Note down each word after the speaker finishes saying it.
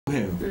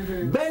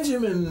him.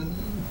 Benjamin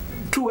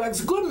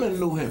Truex Goodman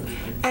knew him.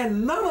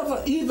 And none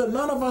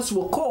of us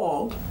were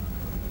called.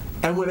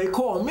 And when they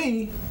called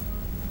me,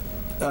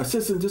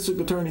 Assistant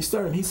District Attorney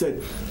Stern, he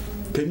said,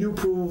 can you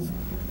prove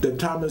that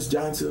Thomas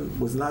Johnson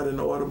was not in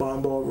the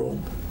Audubon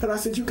ballroom? And I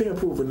said, you can't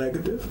prove a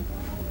negative.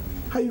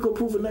 How you gonna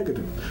prove a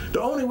negative?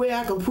 The only way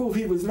I can prove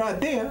he was not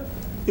there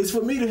is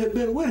for me to have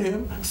been with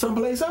him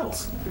someplace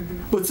else.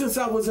 But since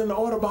I was in the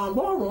Audubon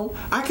ballroom,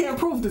 I can't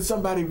prove that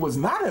somebody was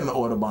not in the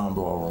Audubon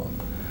ballroom.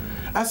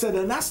 I said,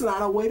 and that's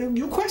not a way that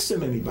you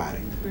question anybody.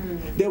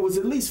 There was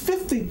at least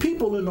 50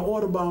 people in the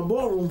Audubon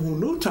ballroom who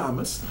knew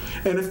Thomas,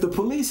 and if the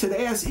police had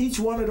asked each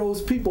one of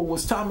those people,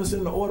 was Thomas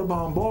in the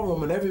Audubon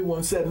ballroom, and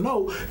everyone said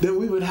no, then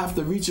we would have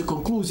to reach a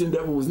conclusion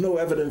that there was no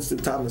evidence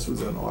that Thomas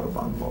was in the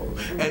Audubon ballroom.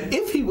 And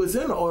if he was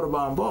in the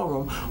Audubon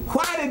ballroom,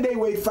 why did they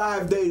wait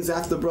 5 days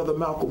after Brother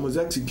Malcolm was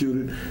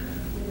executed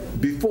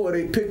before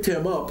they picked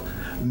him up,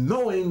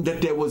 knowing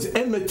that there was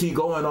enmity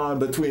going on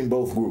between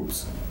both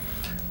groups?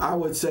 I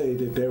would say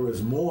that there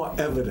is more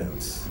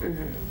evidence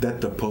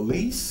that the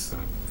police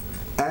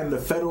and the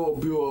Federal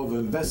Bureau of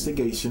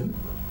Investigation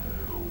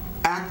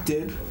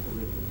acted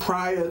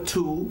prior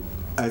to,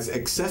 as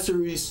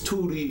accessories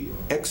to the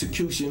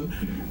execution,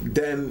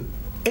 than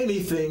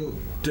anything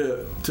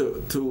to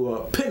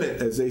pin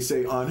it, as they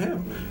say, on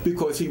him,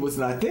 because he was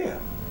not there.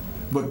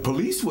 But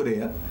police were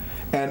there,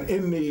 and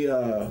in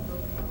the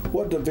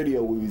what the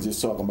video we were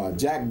just talking about,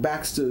 Jack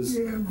Baxter's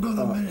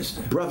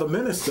brother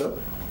minister,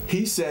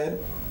 he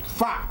said,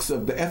 Fox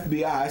of the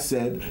FBI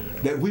said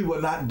that we were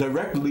not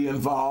directly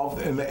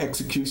involved in the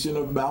execution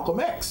of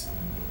Malcolm X.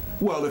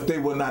 Well, if they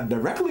were not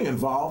directly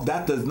involved,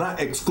 that does not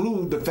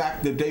exclude the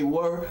fact that they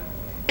were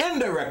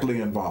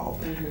indirectly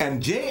involved.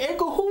 And J.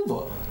 Edgar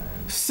Hoover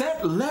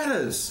sent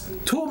letters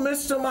to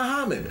Mr.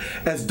 Muhammad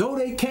as though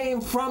they came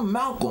from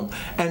Malcolm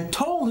and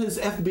told his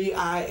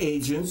FBI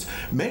agents,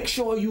 make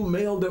sure you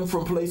mail them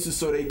from places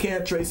so they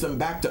can't trace them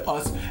back to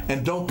us,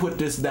 and don't put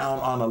this down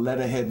on a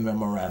letterhead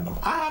memorandum.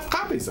 I have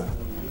copies of it.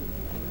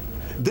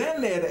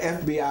 Then there, the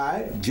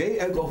FBI, J.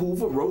 Edgar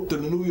Hoover wrote to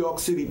the New York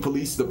City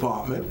Police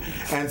Department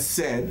and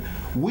said,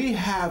 we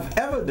have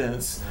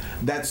evidence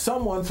that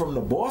someone from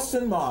the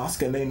Boston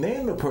Mosque, and they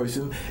named the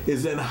person,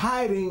 is in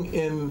hiding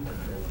in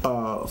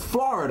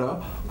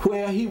Florida,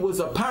 where he was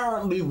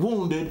apparently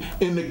wounded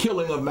in the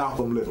killing of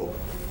Malcolm Little.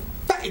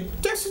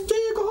 That's J.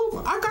 Edgar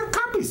Hoover. I got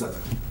copies of it.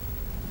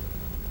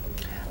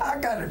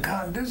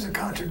 There's a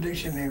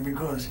contradiction there,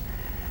 because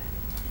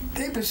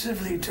they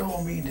specifically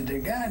told me that the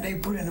guy they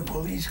put in the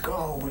police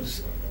car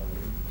was,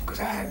 because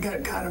I had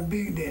got kind of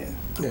big then.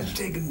 I was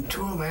taking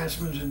 12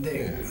 aspirins a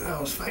day. I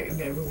was fighting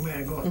that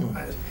man going through.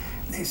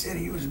 They said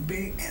he was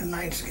big and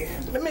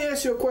light-skinned. Let me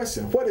ask you a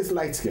question. What is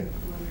light-skinned?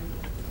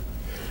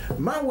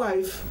 My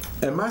wife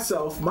and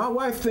myself, my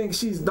wife thinks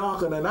she's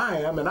darker than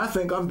I am, and I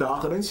think I'm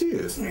darker than she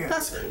is. Yeah.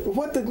 That's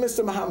what did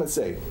Mr. Muhammad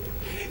say?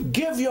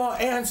 Give your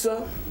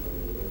answer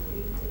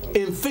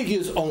in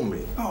figures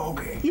only. Oh,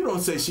 okay. You don't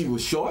say she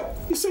was short.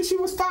 You say she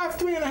was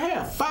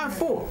 5'3.5",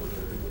 5'4".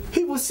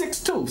 He was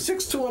 6'2",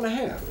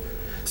 6'2.5".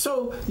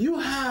 So you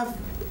have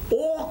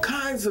all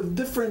kinds of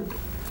different.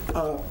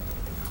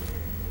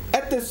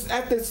 At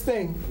this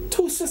thing,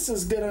 two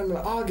sisters get in an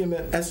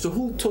argument as to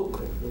who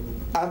took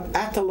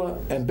Attila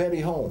and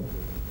Betty home.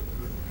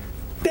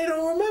 They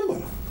don't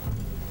remember.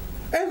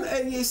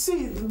 And you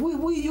see,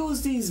 we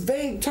use these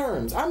vague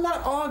terms. I'm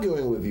not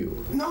arguing with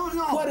you. No.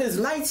 What is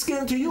light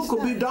skin to you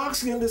could be dark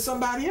skin to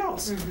somebody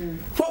else.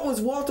 What was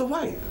Walter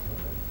White?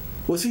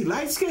 Was he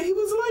light skinned? He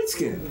was light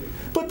skinned.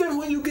 But then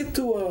when you get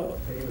to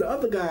the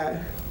other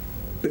guy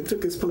that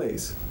took his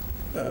place,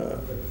 that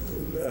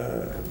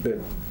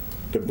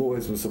the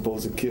boys were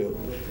supposed to kill.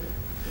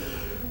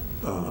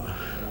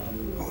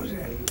 What was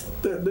that?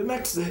 The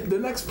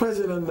next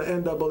president of the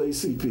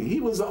NAACP, he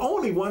was the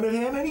only one that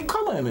had any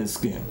color in his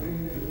skin.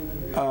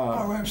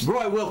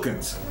 Roy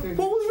Wilkins.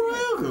 What was Roy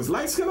Wilkins?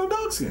 Light skin or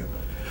dark skin?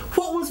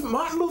 What was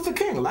Martin Luther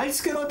King? Light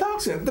skin or dark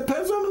skin?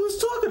 Depends on who's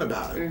talking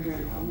about it.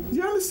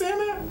 You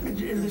understand that?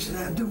 Listen,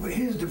 I do, but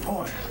here's the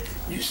point.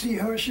 You see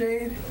her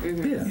shade,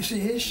 you see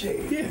his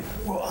shade. Yeah.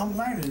 Well, I'm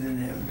lighter than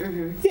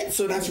him. Yeah,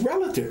 so that's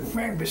relative.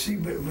 Right, but see,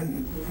 the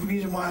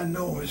reason why I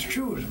know it's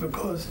true is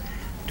because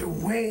the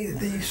way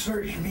they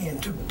searched me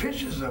and took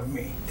pictures of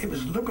me, they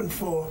was looking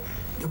for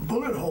the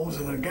bullet holes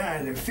in a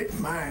guy that fit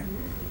mine.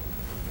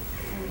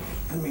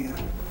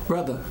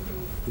 Brother,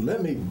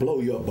 let me blow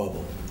your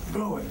bubble.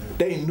 Blow it.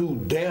 They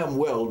knew damn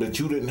well that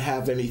you didn't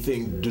have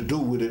anything to do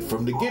with it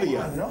from the giddy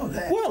up. I know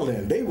that. Well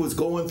then, they was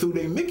going through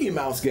their Mickey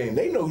Mouse game.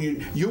 They know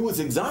you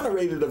was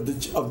exonerated of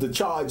the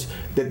charge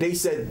that they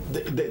said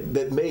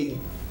that made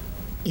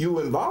you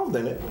involved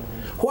in it.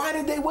 Why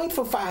did they wait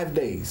for 5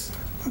 days?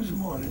 It was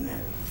more than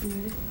that.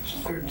 It's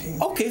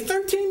 13. Okay,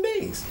 13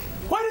 days.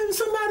 Why didn't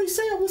somebody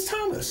say it was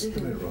Thomas?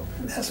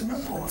 That's my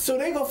point. So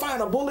they gonna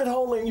find a bullet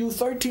hole in you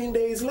 13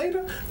 days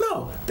later?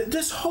 No,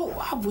 this whole,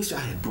 I wish I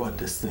had brought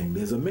this thing.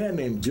 There's a man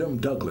named Jim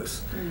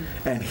Douglas,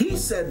 and he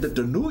said that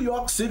the New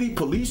York City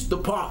Police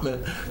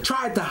Department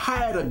tried to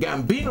hire the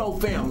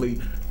Gambino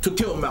family to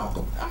kill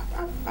Malcolm.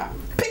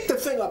 Pick the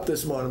thing up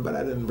this morning, but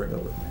I didn't bring it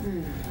up.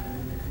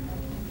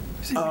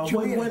 See,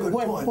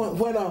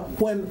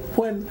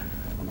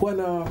 When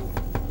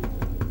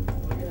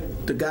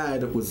the guy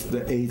that was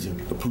the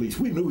agent, the police,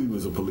 we knew he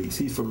was a police.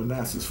 He's from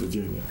Manassas,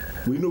 Virginia.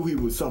 We knew he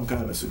was some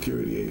kind of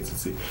security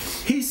agency.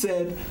 He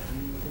said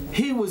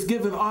he was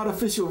given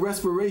artificial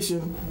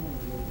respiration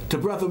to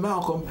Brother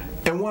Malcolm,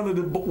 and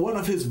one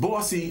of his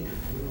bossy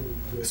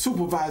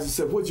supervisors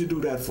said, "What'd you do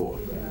that for?"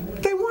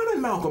 They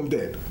wanted Malcolm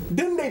dead.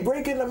 Didn't they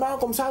break into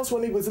Malcolm's house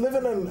when he was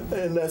living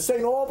in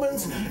St.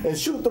 Albans and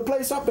shoot the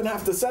place up and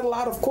have to settle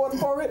out of court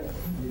for it?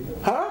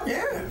 Huh?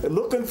 Yeah.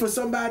 Looking for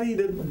somebody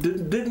that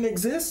didn't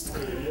exist.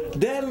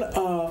 Then,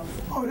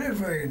 they're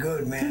very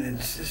good, man.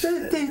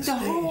 the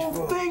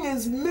whole thing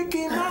is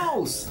Mickey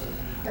Mouse.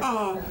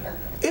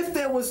 If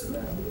there was,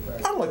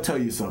 I'm gonna tell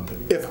you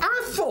something. If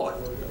I thought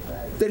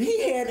that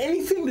he had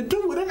anything to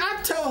do with it,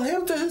 I'd tell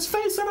him to his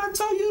face and I'd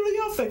tell you to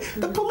your face.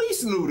 The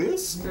police knew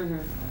this.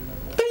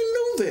 They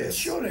knew this.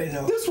 Sure they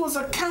know. This was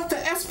a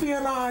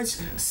counter-espionage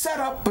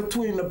setup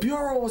between the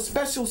Bureau of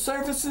Special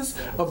Services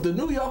of the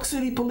New York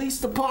City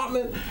Police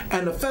Department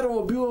and the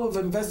Federal Bureau of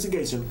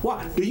Investigation.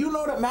 Why? Do you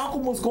know that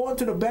Malcolm was going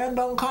to the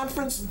Bandung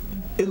Conference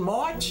in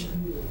March?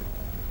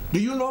 Do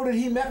you know that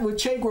he met with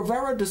Che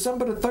Guevara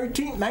December the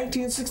 13th,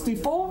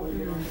 1964?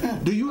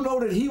 Do you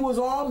know that he was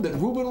armed, that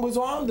Reuben was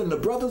armed, and the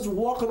brothers were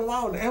walking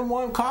around with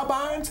M1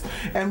 carbines?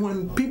 And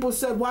when people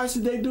said, why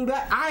should they do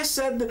that? I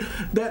said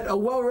that a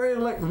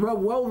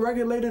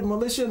well-regulated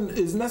militia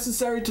is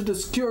necessary to the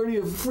security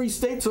of a free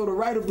state, so the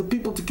right of the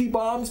people to keep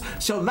arms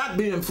shall not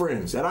be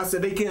infringed. And I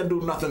said, they can't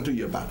do nothing to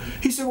you about it.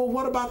 He said, well,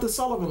 what about the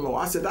Sullivan Law?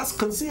 I said, that's a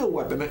concealed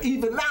weapon. And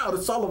even now,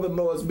 the Sullivan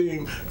Law is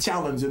being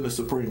challenged in the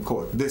Supreme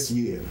Court this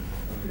year.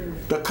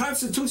 The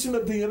Constitution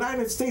of the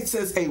United States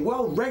says a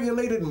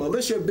well-regulated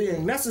militia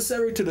being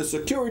necessary to the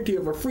security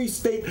of a free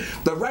state,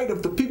 the right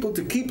of the people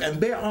to keep and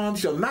bear arms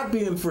shall not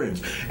be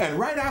infringed. And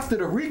right after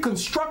the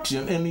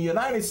Reconstruction in the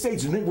United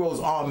States, Negroes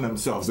armed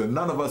themselves and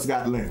none of us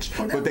got lynched.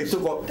 But they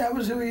took off. That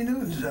was Huey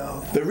Newton's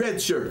though. The red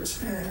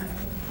shirts. Yeah.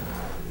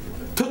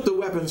 Took the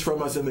weapons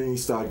from us and then he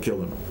started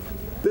killing them.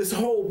 This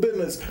whole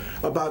business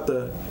about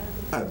the...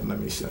 let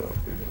me shut up.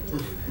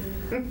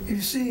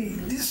 You see,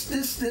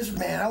 this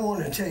man, I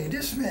want to tell you,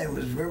 this man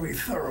was very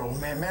thorough,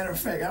 man. Matter of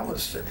fact, I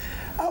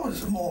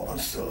was more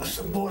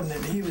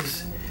subordinate.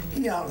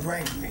 He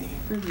outranked me.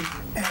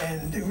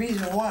 And the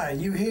reason why,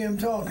 you hear him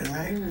talking,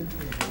 right?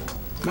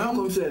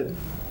 Malcolm said,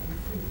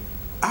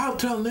 I'll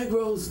tell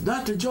Negroes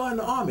not to join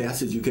the army. I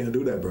said, you can't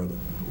do that, brother.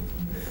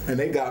 And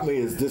they got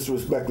me as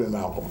disrespecting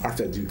Malcolm. I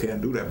said, you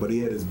can't do that. But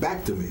he had his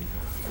back to me.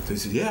 So he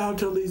said, yeah, I'll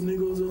tell these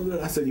Negroes all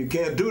that. I said, you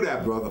can't do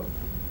that, brother.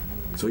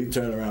 So he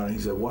turned around and he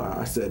said, why?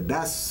 I said,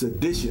 that's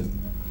sedition.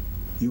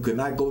 You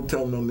cannot go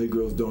tell no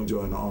Negroes don't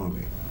join the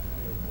army.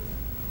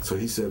 So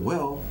he said,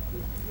 well,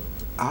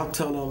 I'll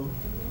tell them.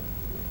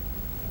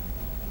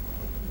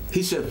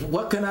 He said,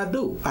 what can I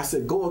do? I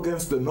said, go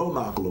against the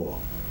no-knock law.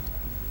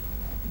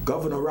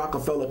 Governor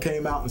Rockefeller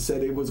came out and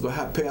said they was going to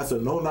have pass a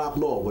no-knock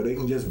law where they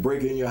can just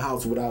break in your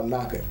house without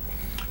knocking.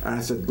 And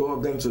I said, go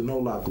against the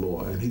no-knock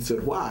law. And he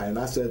said, why? And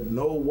I said,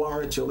 no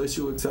warrant shall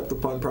issue except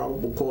upon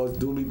probable cause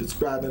duly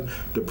describing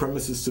the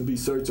premises to be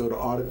searched or the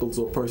articles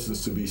or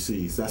persons to be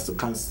seized. That's the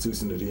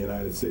Constitution of the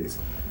United States.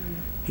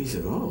 He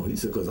said, oh,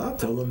 because I'll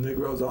tell them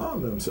Negroes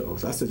arm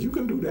themselves. I said, you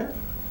can do that.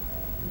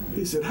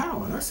 He said,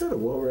 how? And I said, a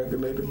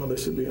well-regulated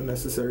militia being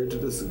necessary to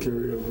the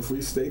security of a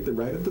free state, the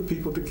right of the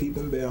people to keep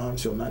and bear arms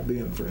shall not be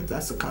infringed.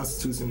 That's the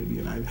Constitution of the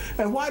United States.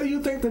 And why do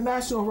you think the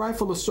National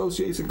Rifle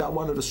Association got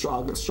one of the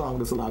strongest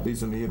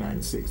lobbies in the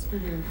United States?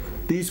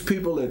 These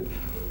people at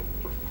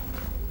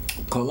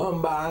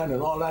Columbine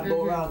and all that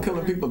go around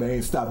killing people, they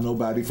ain't stopped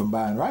nobody from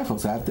buying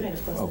rifles, have they?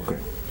 Okay.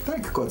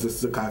 Thank you, because it's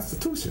the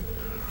Constitution.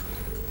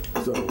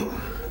 So,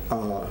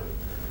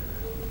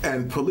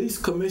 and Police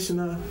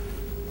Commissioner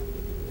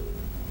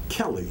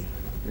Kelly,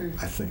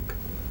 I think.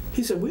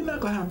 He said, we're not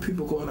going to have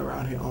people going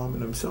around here arming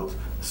themselves.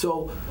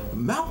 So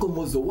Malcolm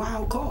was the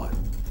wild card.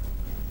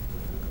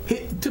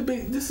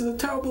 This is a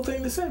terrible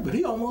thing to say, but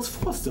he almost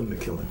forced them to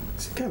kill him.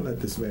 You can't let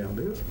this man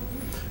live.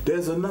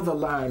 There's another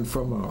line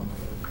from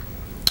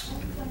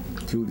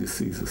Julius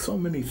Caesar. So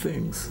many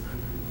things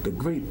the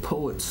great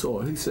poet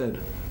saw. He said,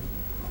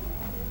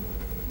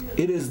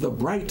 it is the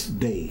bright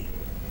day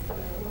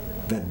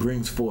that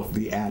brings forth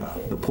the adder,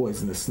 the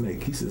poisonous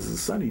snake. He says, a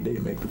sunny day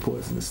make the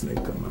poisonous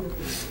snake come out.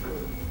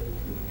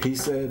 He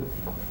said,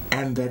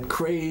 and that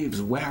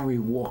craves wary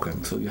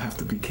walking, so you have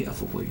to be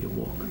careful where you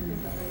walk.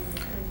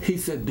 He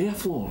said,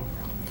 therefore,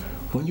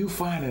 when you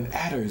find an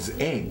adder's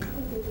egg,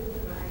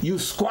 you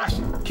squash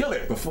it, kill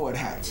it before it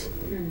hatches,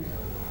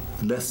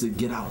 lest it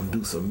get out and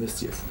do some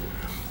mischief.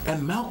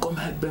 And Malcolm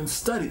had been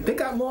studied. They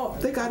got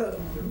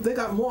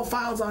more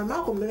files on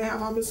Malcolm than they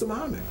have on Mr.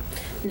 Muhammad.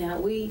 Now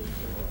we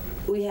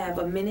have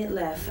a minute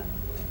left.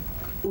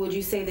 Would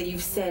you say that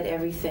you've said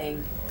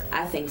everything?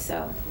 I think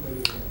so.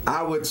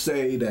 I would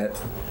say that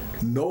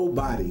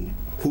nobody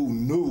who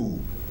knew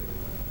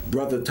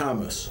Brother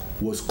Thomas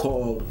was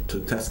called to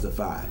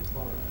testify.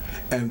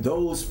 And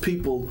those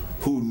people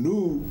who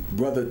knew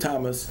Brother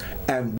Thomas and